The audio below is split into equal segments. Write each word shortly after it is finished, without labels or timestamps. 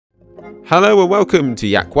Hello and welcome to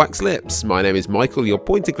YakWaxLips. My name is Michael, your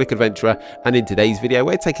point-and-click adventurer, and in today's video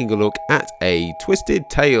we're taking a look at A Twisted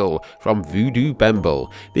Tale from Voodoo Bembel.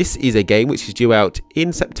 This is a game which is due out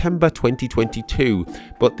in September 2022,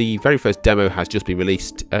 but the very first demo has just been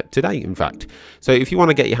released today, in fact. So if you want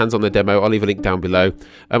to get your hands on the demo, I'll leave a link down below.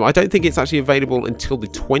 I don't think it's actually available until the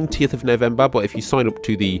 20th of November, but if you sign up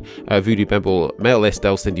to the Voodoo Bembel mail list,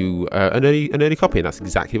 they'll send you an early copy, and that's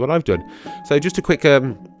exactly what I've done. So just a quick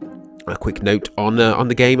note on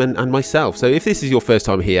the game and myself. So if this is your first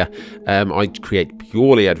time here, I create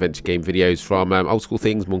purely adventure game videos from old school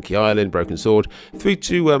things, Monkey Island, Broken Sword, through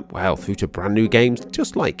to brand new games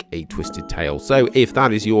just like A Twisted Tale. So if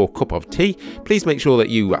that is your cup of tea, please make sure that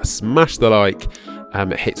you smash the like,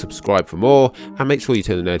 hit subscribe for more, and make sure you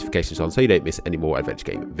turn the notifications on so you don't miss any more adventure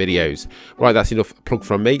game videos. Right, that's enough plug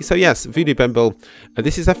from me. So yes, Voodoo Bembel,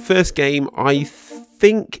 this is their first game. I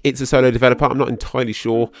think it's a solo developer. I'm not entirely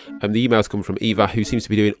sure. The emails come from Eva, who seems to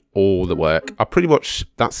be doing all the work.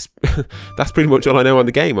 That's that's pretty much all I know on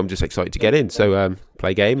the game. I'm just excited to get in. So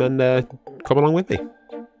play game and come along with me.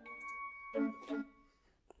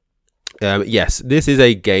 Yes, this is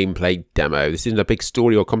a gameplay demo. This isn't a big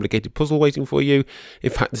story or complicated puzzle waiting for you. In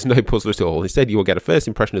fact, there's no puzzle at all. Instead, you will get a first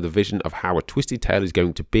impression of the vision of how a twisted tale is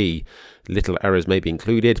going to be. Little errors may be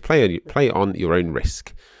included. Play on your own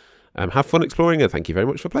risk. Have fun exploring, and thank you very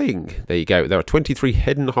much for playing. There you go. There are 23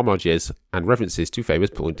 hidden homages and references to famous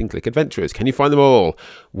point-and-click adventurers. Can you find them all?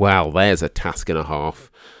 Well, there's a task and a half.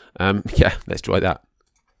 Yeah, let's try that.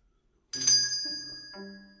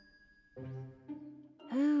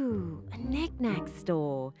 Ooh, a knick-knack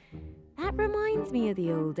store. That reminds me of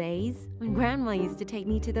the old days when Grandma used to take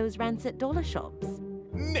me to those rancid dollar shops.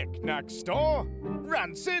 Knick-knack store?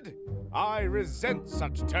 Rancid? I resent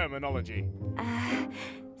such terminology.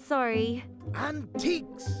 Sorry.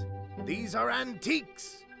 Antiques. These are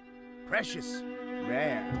antiques. Precious,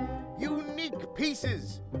 rare, unique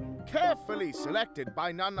pieces. Carefully selected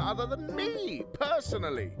by none other than me,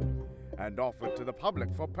 personally. And offered to the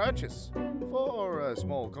public for purchase. For a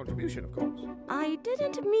small contribution, of course. I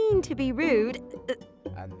didn't mean to be rude.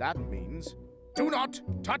 And that means do not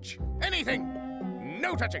touch anything.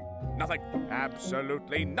 No touching. Nothing.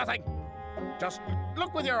 Absolutely nothing. Just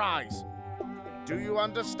look with your eyes. Do you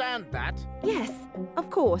understand that? Yes, of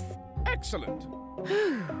course. Excellent.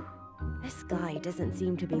 This guy doesn't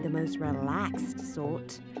seem to be the most relaxed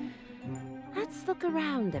sort. Let's look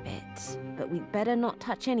around a bit, but we'd better not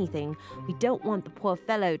touch anything. We don't want the poor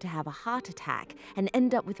fellow to have a heart attack and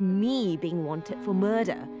end up with me being wanted for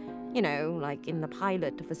murder. You know, like in the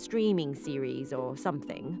pilot of a streaming series or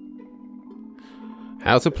something.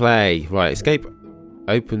 How to play. Right, escape.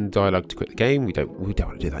 Open dialogue to quit the game. We don't want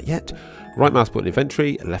to do that yet. Right mouse button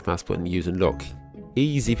inventory, left mouse button use and look.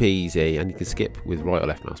 Easy peasy, and you can skip with right or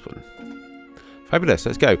left mouse button. Fabulous,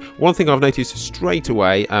 let's go. One thing I've noticed straight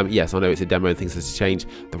away, yes, I know it's a demo and things have to change.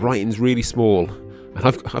 The writing's really small, and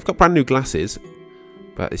I've got brand new glasses,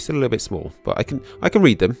 but it's still a little bit small. But I can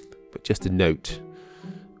read them, but just a note.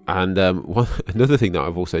 And another thing that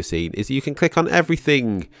I've also seen is you can click on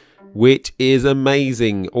everything, which is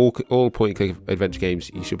amazing. All point-and-click adventure games,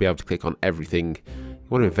 you should be able to click on everything.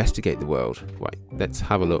 You want to investigate the world. Right, let's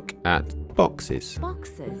have a look at boxes.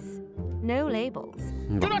 Boxes? No labels.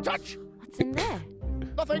 Do not touch! What's in there?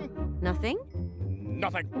 Nothing. Nothing?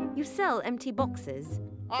 Nothing. You sell empty boxes?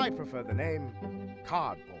 I prefer the name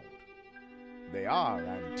cardboard. They are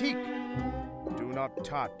antique. Do not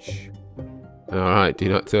touch. Alright, do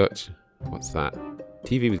not touch. What's that?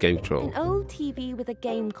 TV with game control. An old TV with a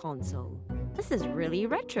game console. This is really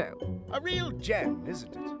retro. A real gem,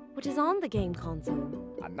 isn't it? What is on the game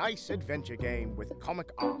console? A nice adventure game with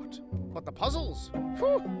comic art. But the puzzles?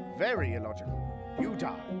 Whew, very illogical. You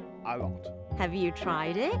die a lot. Have you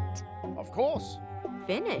tried it? Of course.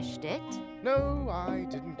 Finished it? No, I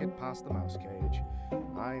didn't get past the mouse cage.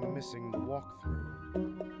 I'm missing the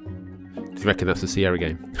walkthrough. Do you reckon that's a Sierra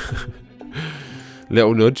game?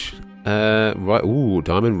 Little nudge. Right, ooh,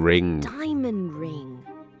 diamond ring. Diamond ring.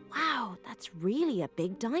 Wow, that's really a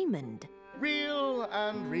big diamond. Real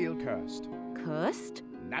and real cursed. Cursed?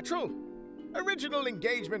 Natural. Original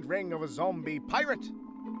engagement ring of a zombie pirate.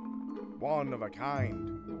 One of a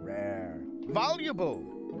kind. Rare. Valuable.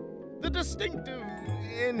 The distinctive,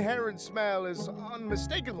 inherent smell is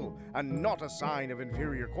unmistakable and not a sign of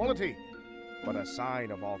inferior quality, but a sign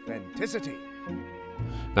of authenticity.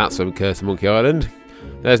 That's from Curse of Monkey Island.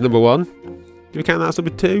 There's number one. Do we count that as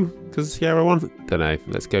number two? Because Sierra one? Don't know.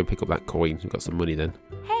 Let's go pick up that coin. We've got some money then.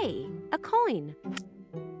 Hey, a coin.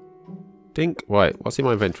 Dink. Right, what's in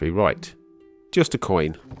my inventory? Right. Just a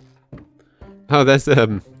coin. Oh, there's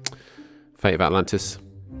Fate of Atlantis.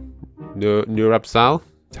 Nurabsal.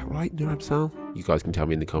 Is that right, Nurabsal? You guys can tell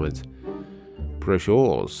me in the comments.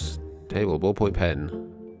 Brochures. Table, ballpoint pen.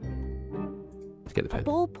 Let's get the pen. A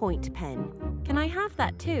ballpoint pen. Can I have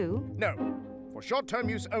that too? No, for short-term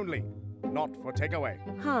use only, not for takeaway.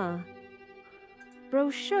 Huh.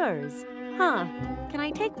 Brochures. Huh. Can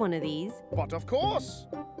I take one of these? But of course.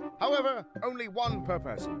 However, only one per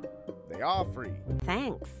person. They are free.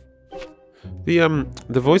 Thanks. The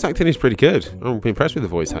voice acting is pretty good. I'm impressed with the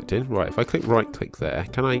voice acting. Right, if I right click there,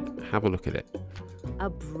 can I have a look at it? A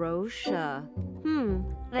brochure.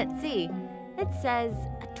 Let's see. It says,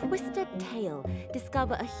 A Twisted Tale.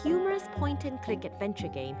 Discover a humorous point-and-click adventure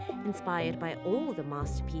game inspired by all the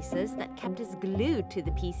masterpieces that kept us glued to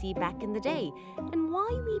the PC back in the day, and why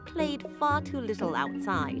we played far too little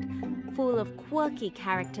outside. Full of quirky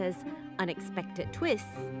characters, unexpected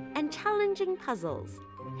twists, and challenging puzzles.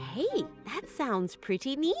 Hey, that sounds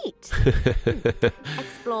pretty neat.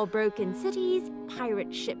 Explore broken cities,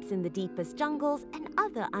 pirate ships in the deepest jungles, and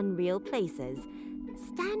other unreal places.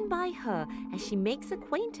 Stand by her as she makes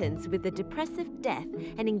acquaintance with the depressive death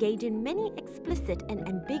and engage in many explicit and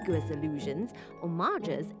ambiguous allusions,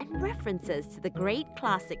 homages, and references to the great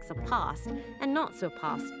classics of past and not so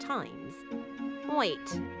past times.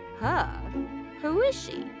 Wait, her? Who is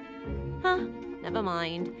she? Huh, never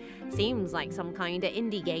mind. Seems like some kind of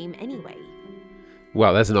indie game anyway.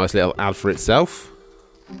 Well, there's a nice little ad for itself.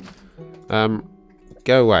 Go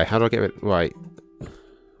away. How do I get rid? Right.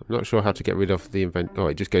 I'm not sure how to get rid of the invent. Oh,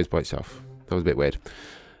 it just goes by itself. That was a bit weird.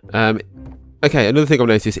 Okay, another thing I've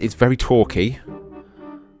noticed, it's very talky.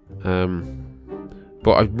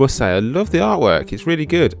 But I must say, I love the artwork. It's really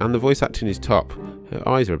good, and the voice acting is top. Her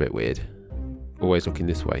eyes are a bit weird. Always looking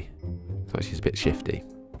this way. It's like she's a bit shifty.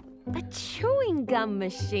 A chewing gum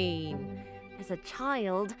machine. As a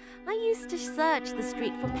child, I used to search the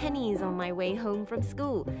street for pennies on my way home from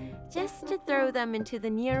school, just to throw them into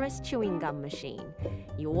the nearest chewing gum machine.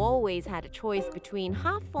 You always had a choice between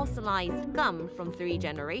half-fossilized gum from 3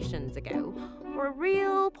 generations ago, or a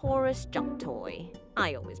real porous junk toy.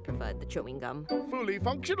 I always preferred the chewing gum. Fully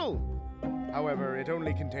functional. However, it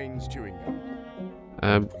only contains chewing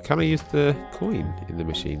gum. Can I use the coin in the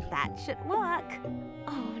machine? That should work.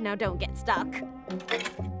 Oh, now don't get stuck.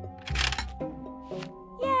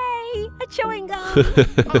 Yay! A chewing gum!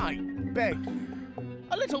 I beg you.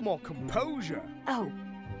 A little more composure. Oh,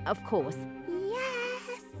 of course.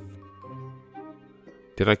 Yes!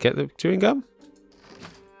 Did I get the chewing gum?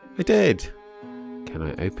 I did. Can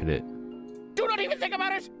I open it? Do not even think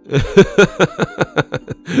about it!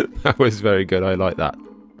 That was very good. I like that.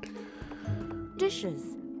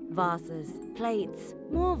 Dishes, vases, plates,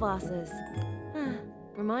 more vases.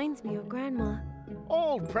 Reminds me of Grandma.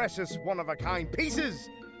 All precious one-of-a-kind pieces.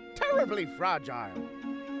 Terribly fragile.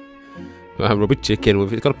 Rubber chicken.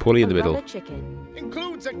 It's got a pulley in the middle. Rubber chicken.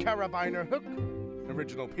 Includes a carabiner hook.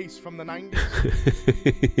 Original piece from the 90s.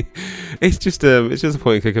 It's just a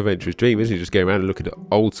point-and-click adventurous dream, isn't it? Just go around and look at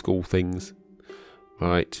old school things.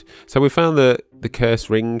 Right. So we found the curse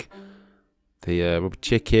ring, the rubber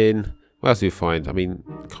chicken. What else do we find? I mean,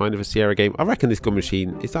 kind of a Sierra game. I reckon this gun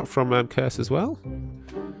machine, is that from Curse as well?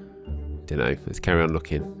 Don't know. Let's carry on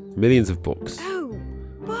looking. Millions of books. Oh,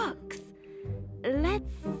 books.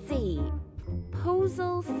 Let's see.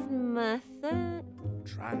 Posel Smurther.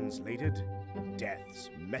 Translated,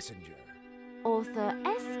 Death's Messenger. Author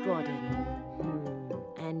S. Gordon.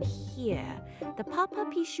 And here, the Papa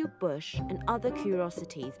Pichu Bush and Other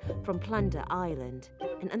Curiosities from Plunder Island.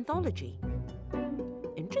 An anthology.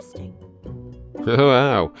 Interesting. Oh,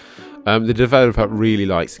 wow. The developer really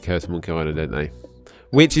likes the Curse of Monkey Island, don't they?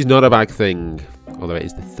 Which is not a bad thing, although it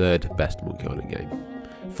is the 3rd best Monkey Island game.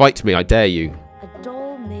 Fight me, I dare you. A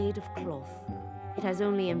doll made of cloth. It has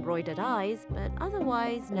only embroidered eyes, but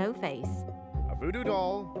otherwise no face. A voodoo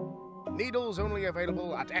doll. Needles only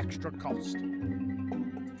available at extra cost.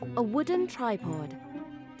 A wooden tripod.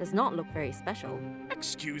 Does not look very special.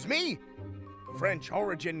 Excuse me? French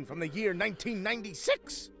origin from the year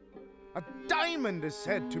 1996. A diamond is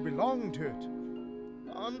said to belong to it.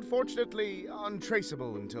 Unfortunately,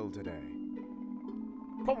 untraceable until today.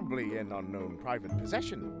 Probably in unknown private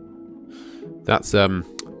possession. That's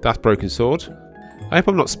Broken Sword. I hope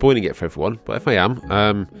I'm not spoiling it for everyone, but if I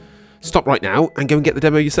am, stop right now and go and get the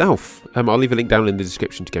demo yourself. I'll leave a link down in the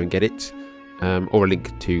description to go and get it, or a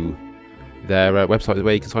link to their website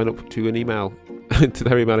where you can sign up to an email to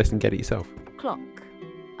their email list and get it yourself. Clock.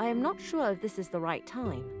 I am not sure if this is the right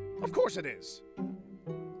time. Of course it is.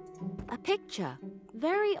 A picture.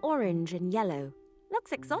 Very orange and yellow.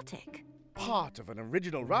 Looks exotic. Part of an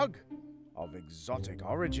original rug of exotic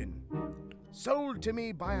origin. Sold to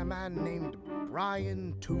me by a man named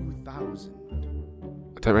Brian 2000.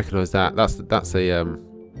 I don't recognise that. That's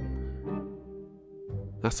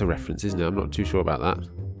a reference, isn't it? I'm not too sure about that.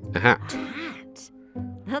 A hat. A hat?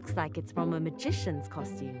 Looks like it's from a magician's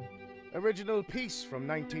costume. Original piece from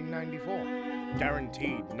 1994.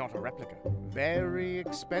 Guaranteed not a replica. Very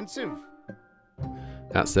expensive.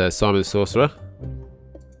 That's Simon the Sorcerer.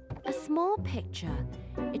 A small picture.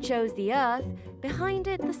 It shows the Earth. Behind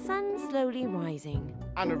it, the sun slowly rising.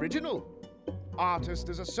 An original. Artist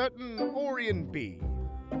is a certain Orient bee.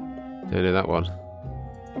 Don't know that one.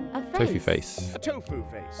 A face. Tofu face. A tofu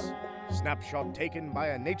face. Snapshot taken by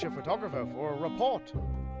a nature photographer for a report.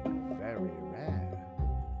 Very rare.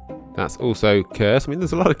 That's also Curse. I mean,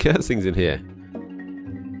 there's a lot of Curse things in here.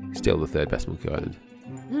 Still the third best Monkey Island.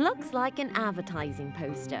 Looks like an advertising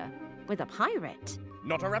poster with a pirate.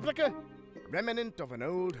 Not a replica. Remnant of an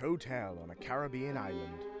old hotel on a Caribbean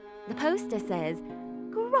island. The poster says,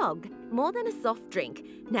 Grog, more than a soft drink,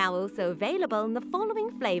 now also available in the following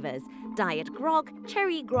flavors: Diet Grog,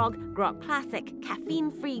 Cherry Grog, Grog Classic,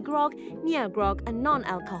 Caffeine-Free Grog, Neo Grog, a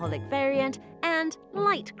non-alcoholic variant, and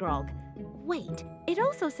Light Grog. Wait, it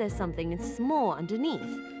also says something in small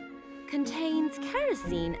underneath. Contains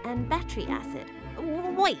kerosene and battery acid.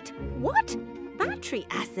 Wait, what? Battery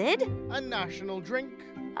acid? A national drink.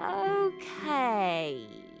 Okay.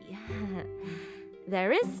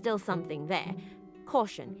 There is still something there.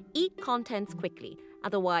 Caution, eat contents quickly,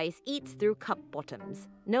 otherwise eats through cup bottoms.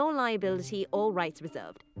 No liability, all rights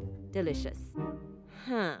reserved. Delicious.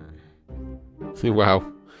 Huh.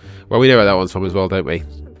 Wow. Well, we know where that one's from as well, don't we?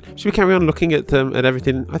 Should we carry on looking at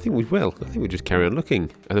everything? I think we will. I think we'll just carry on looking,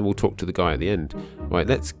 and then we'll talk to the guy at the end. Right,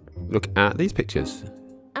 let's look at these pictures.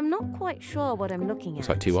 I'm not quite sure what I'm looking at. It's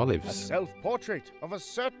like two A olives. self-portrait of a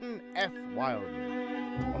certain F.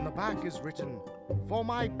 Wildman. On the back is written, "For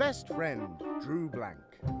my best friend, Drew Blank."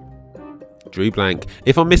 Drew Blank.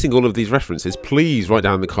 If I'm missing all of these references, please write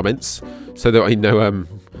down in the comments so that I know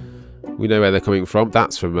we know where they're coming from.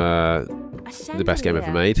 That's from the best game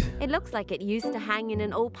ever made. It looks like it used to hang in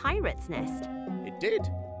an old pirate's nest. It did.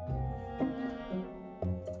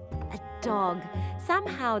 A dog.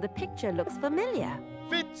 Somehow the picture looks familiar.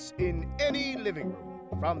 Fits in any living room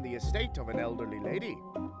from the estate of an elderly lady.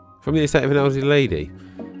 From the estate of an elderly lady.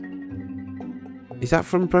 Is that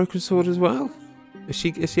from Broken Sword as well? Is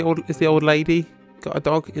the old lady got a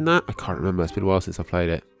dog in that? I can't remember. It's been a while since I played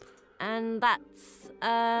it. And that's,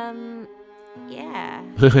 yeah.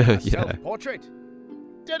 Yeah. Self-portrait.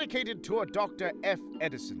 Dedicated to a Dr. F.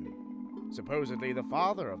 Edison. Supposedly the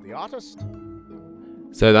father of the artist.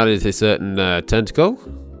 So that is a certain tentacle.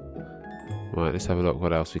 Right, let's have a look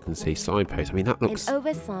what else we can see. Signpost. I mean, that looks... An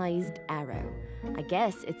oversized arrow. I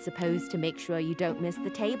guess it's supposed to make sure you don't miss the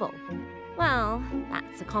table. Well,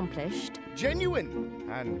 that's accomplished. Genuine.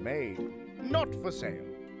 Handmade. Not for sale.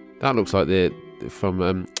 That looks like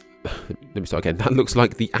from... let me start again. That looks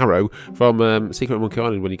like the arrow from Secret Monkey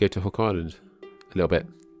Island when you go to Hook Island. A little bit.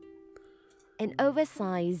 An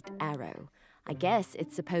oversized arrow. I guess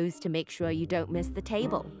it's supposed to make sure you don't miss the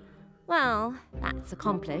table. Well, that's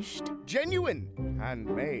accomplished. Genuine.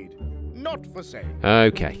 Handmade. Not for sale.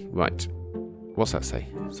 Okay, right. What's that say?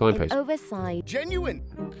 Signpost. An oversized... Genuine.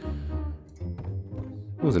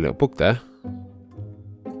 There's a little book there.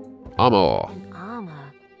 Armour.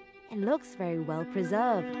 Armor. It looks very well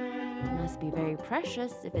preserved. It must be very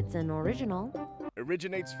precious if it's an original.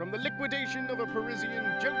 Originates from the liquidation of a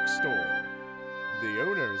Parisian joke store. The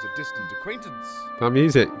owner is a distant acquaintance. That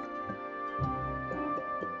music.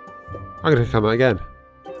 I'm going to come that again.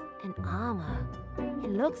 An armor.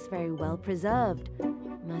 It looks very well preserved.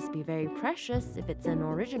 Must be very precious if it's an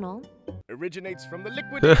original. Originates from the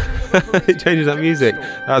liquidation of a Parisian It changes that joke music.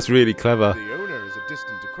 store. That's really clever. The owner is a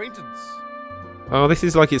distant acquaintance. Oh, this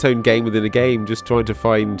is like its own game within a game, just trying to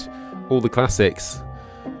find all the classics.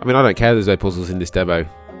 I mean, I don't care there's no puzzles in this demo.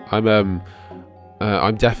 I'm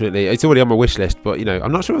definitely... It's already on my wish list, but, you know,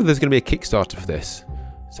 I'm not sure if there's going to be a Kickstarter for this.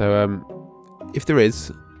 So, if there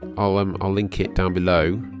is, I'll link it down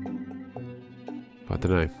below. I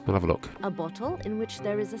don't know. We'll have a look. A bottle in which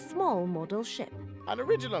there is a small model ship. An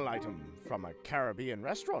original item from a Caribbean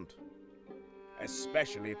restaurant.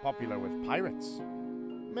 Especially popular with pirates.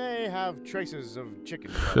 May have traces of chicken.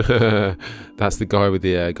 That's the guy with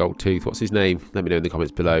the gold tooth. What's his name? Let me know in the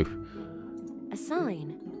comments below. A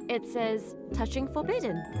sign. It says, touching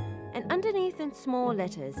forbidden. And underneath in small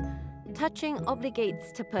letters, touching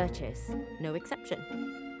obligates to purchase. No exception.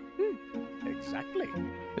 Exactly.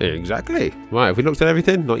 Exactly. Right, have we looked at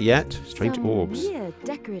everything? Not yet. Strange Some orbs. weird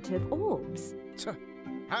decorative orbs.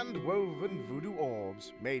 Hand-woven voodoo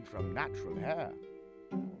orbs made from natural hair.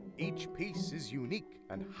 Each piece is unique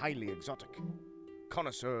and highly exotic.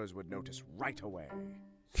 Connoisseurs would notice right away.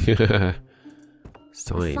 A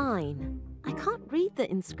Sign. sign. I can't read the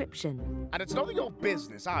inscription. And it's none of your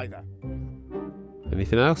business either.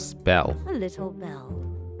 Anything else? Bell. A little bell.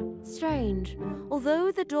 Strange.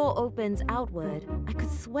 Although the door opens outward, I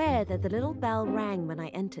could swear that the little bell rang when I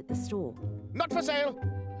entered the store. Not for sale.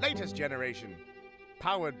 Latest generation.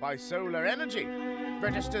 Powered by solar energy.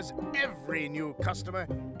 Registers every new customer,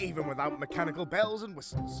 even without mechanical bells and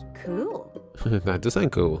whistles. Cool. That does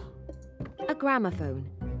sound cool. A gramophone.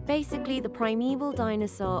 Basically the primeval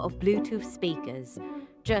dinosaur of Bluetooth speakers.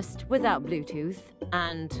 Just without Bluetooth,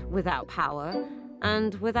 and without power,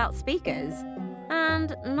 and without speakers.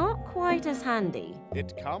 And not quite as handy.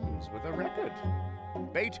 It comes with a record.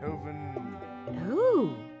 Beethoven.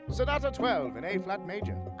 Ooh. Sonata 12 in A-flat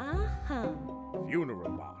major. Uh-huh. Funeral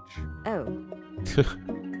march. Oh.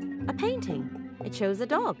 A painting. It shows a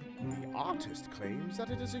dog. The artist claims that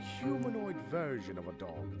it is a humanoid version of a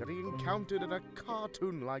dog that he encountered in a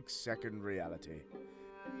cartoon-like second reality.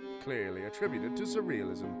 Clearly attributed to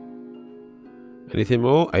surrealism. Anything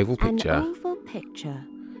more? Oval picture. An oval picture.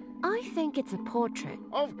 I think it's a portrait.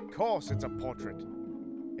 Of course it's a portrait.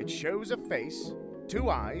 It shows a face, 2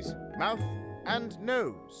 eyes, mouth, and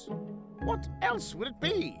nose. What else would it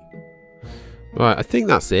be? Right, I think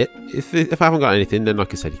that's it. If I haven't got anything, then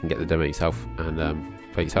like I said, you can get the demo yourself and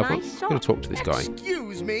play yourself. Nice I'm going to talk to this guy.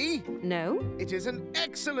 Excuse me? No? It is an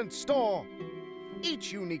excellent store.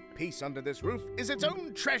 Each unique piece under this roof is its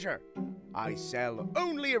own treasure. I sell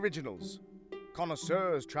only originals.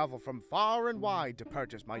 Connoisseurs travel from far and wide to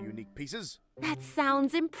purchase my unique pieces. That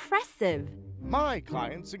sounds impressive. My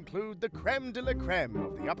clients include the creme de la creme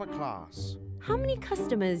of the upper class. How many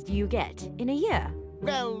customers do you get in a year?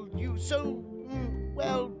 Well,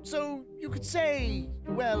 so you could say,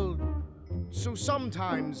 so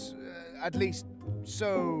sometimes, at least,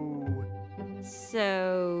 so...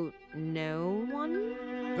 So, no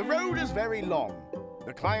one? The road is very long.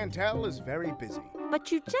 The clientele is very busy.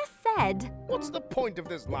 But you just said... What's the point of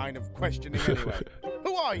this line of questioning anyway?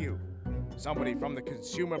 Who are you? Somebody from the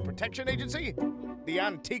Consumer Protection Agency? The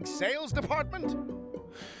Antique Sales Department?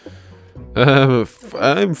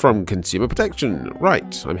 I'm from Consumer Protection.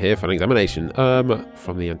 Right, I'm here for an examination.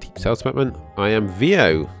 From the Antique Sales Department. I am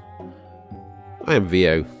Vio.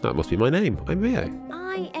 That must be my name. I'm Vio.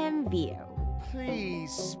 I am Vio.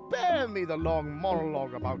 Please spare me the long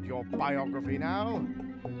monologue about your biography now.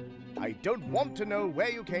 I don't want to know where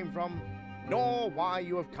you came from, nor why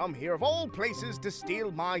you have come here of all places to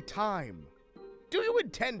steal my time. Do you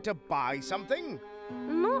intend to buy something?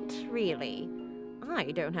 Not really.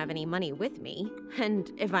 I don't have any money with me, and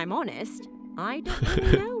if I'm honest, I don't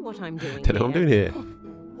really know what I'm doing Don't know what I'm doing here.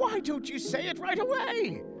 Why don't you say it right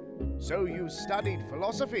away? So you studied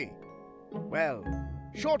philosophy. Well,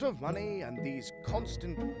 short of money and these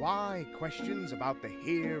constant why questions about the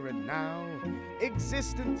here and now,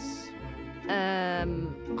 existence...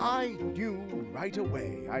 I knew right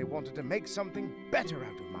away I wanted to make something better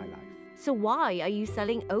out of my life. So why are you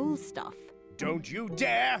selling old stuff? Don't you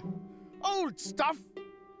dare! Old stuff!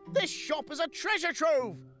 This shop is a treasure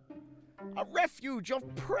trove! A refuge of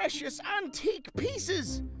precious antique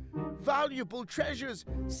pieces! Valuable treasures,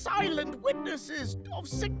 silent witnesses of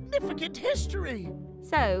significant history!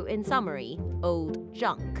 So, in summary, old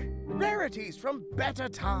junk. Rarities from better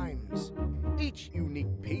times. Each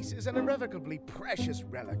unique piece is an irrevocably precious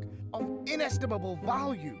relic of inestimable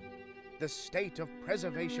value. The state of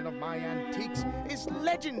preservation of my antiques is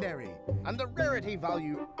legendary, and the rarity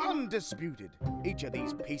value undisputed. Each of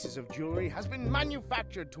these pieces of jewelry has been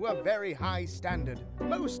manufactured to a very high standard,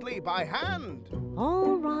 mostly by hand.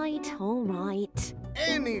 All right.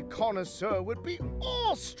 Any connoisseur would be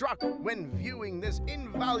awestruck when viewing this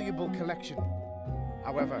invaluable collection.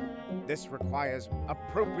 However, this requires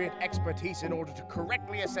appropriate expertise in order to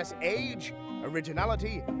correctly assess age,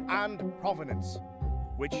 originality, and provenance,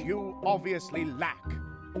 which you obviously lack.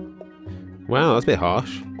 Wow, that's a bit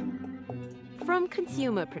harsh. From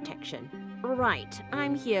Consumer Protection. Right,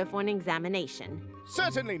 I'm here for an examination.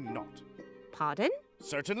 Certainly not. Pardon?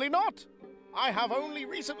 Certainly not. I have only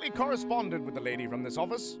recently corresponded with the lady from this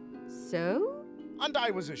office. So? And I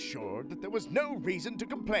was assured that there was no reason to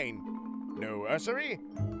complain. No usury,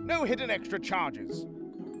 no hidden extra charges.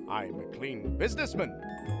 I'm a clean businessman,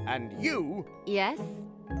 and you... Yes?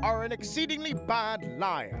 ...are an exceedingly bad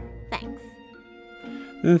liar. Thanks.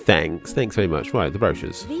 Thanks very much. Right, the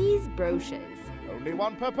brochures. These brochures. Only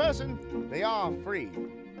one per person. They are free.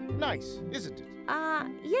 Nice, isn't it?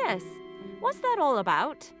 Yes. What's that all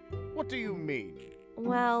about? What do you mean?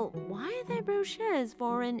 Well, why are there brochures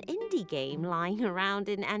for an indie game lying around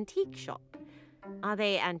in antique shop? Are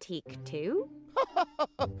they antique too?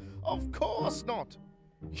 Of course not.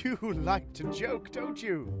 You like to joke, don't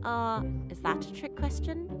you? Is that a trick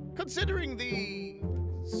question? Considering the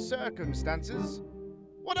circumstances,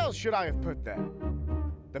 what else should I have put there?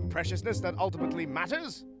 The preciousness that ultimately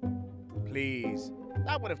matters? Please,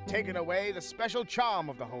 that would have taken away the special charm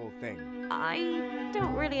of the whole thing. I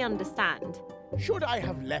don't really understand. Should I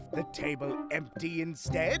have left the table empty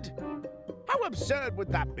instead? How absurd would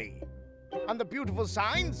that be? And the beautiful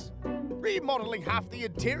signs? Remodeling half the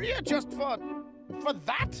interior just for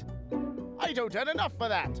that? I don't earn enough for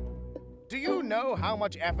that. Do you know how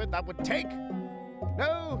much effort that would take?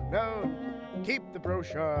 No. Keep the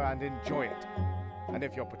brochure and enjoy it. And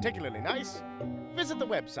if you're particularly nice, visit the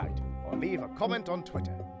website or leave a comment on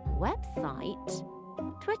Twitter. Website?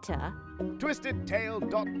 Twitter?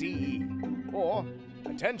 twistedtail.de. Or,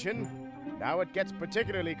 attention, now it gets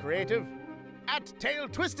particularly creative,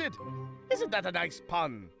 @TailTwisted. Isn't that a nice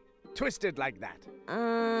pun? Twisted like that.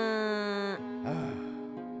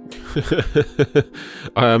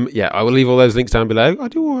 Yeah, I will leave all those links down below. I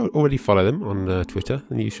do already follow them on Twitter,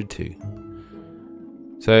 and you should too.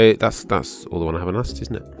 So that's all the one I haven't asked,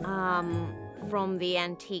 isn't it? From the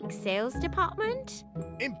antique sales department?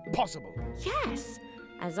 Impossible. Yes,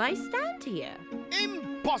 as I stand here.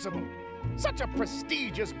 Impossible. Such a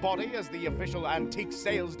prestigious body as the official antique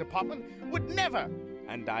sales department would never,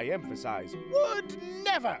 and I emphasize, would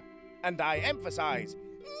never, and I emphasize,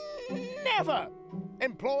 never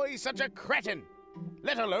employ such a cretin,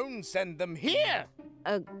 let alone send them here.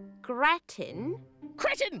 A gratin?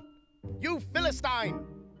 Cretin! You Philistine!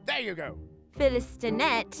 There you go.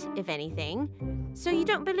 Philistinette, if anything. So you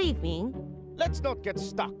don't believe me? Let's not get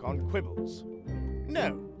stuck on quibbles.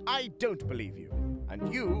 No, I don't believe you.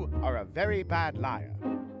 And you are a very bad liar.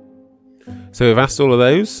 So we've asked all of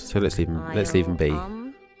those, so let's leave them be.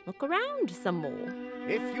 Look around some more.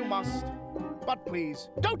 If you must. But please,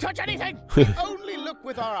 don't touch anything! We only look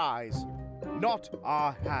with our eyes, not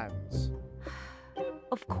our hands.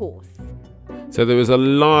 Of course. So there was a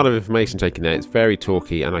lot of information taken there. It's very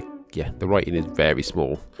talky, and the writing is very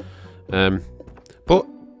small. But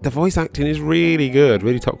the voice acting is really good,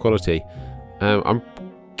 really top quality. I'm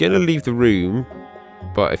going to leave the room,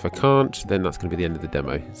 but if I can't, then that's going to be the end of the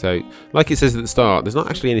demo. So, like it says at the start, there's not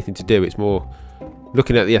actually anything to do. It's more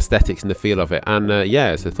looking at the aesthetics and the feel of it. And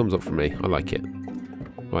yeah, it's a thumbs up from me. I like it.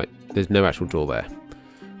 Right, there's no actual door there.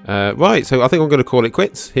 Right, so I think I'm going to call it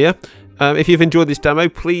quits here. If you've enjoyed this demo,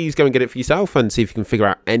 please go and get it for yourself and see if you can figure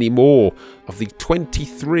out any more of the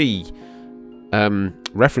 23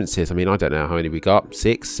 references. I mean, I don't know how many we got.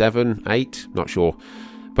 6, 7, 8, not sure.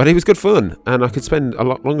 But it was good fun, and I could spend a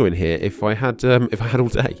lot longer in here if I had all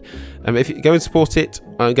day. If you go and support it,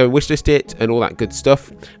 go and wishlist it, and all that good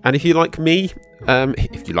stuff. And if you like me,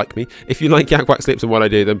 if you like YakWaxLips and what I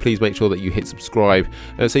do, then please make sure that you hit subscribe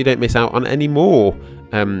so you don't miss out on any more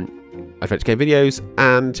adventure game videos.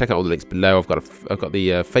 And check out all the links below. I've got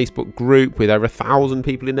the Facebook group with over 1,000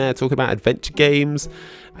 people in there talking about adventure games.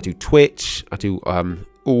 I do Twitch. I do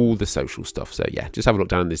all the social stuff. So yeah, just have a look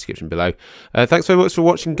down in the description below. Thanks very much for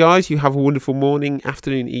watching, guys. You have a wonderful morning,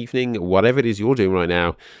 afternoon, evening, whatever it is you're doing right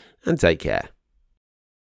now, and take care.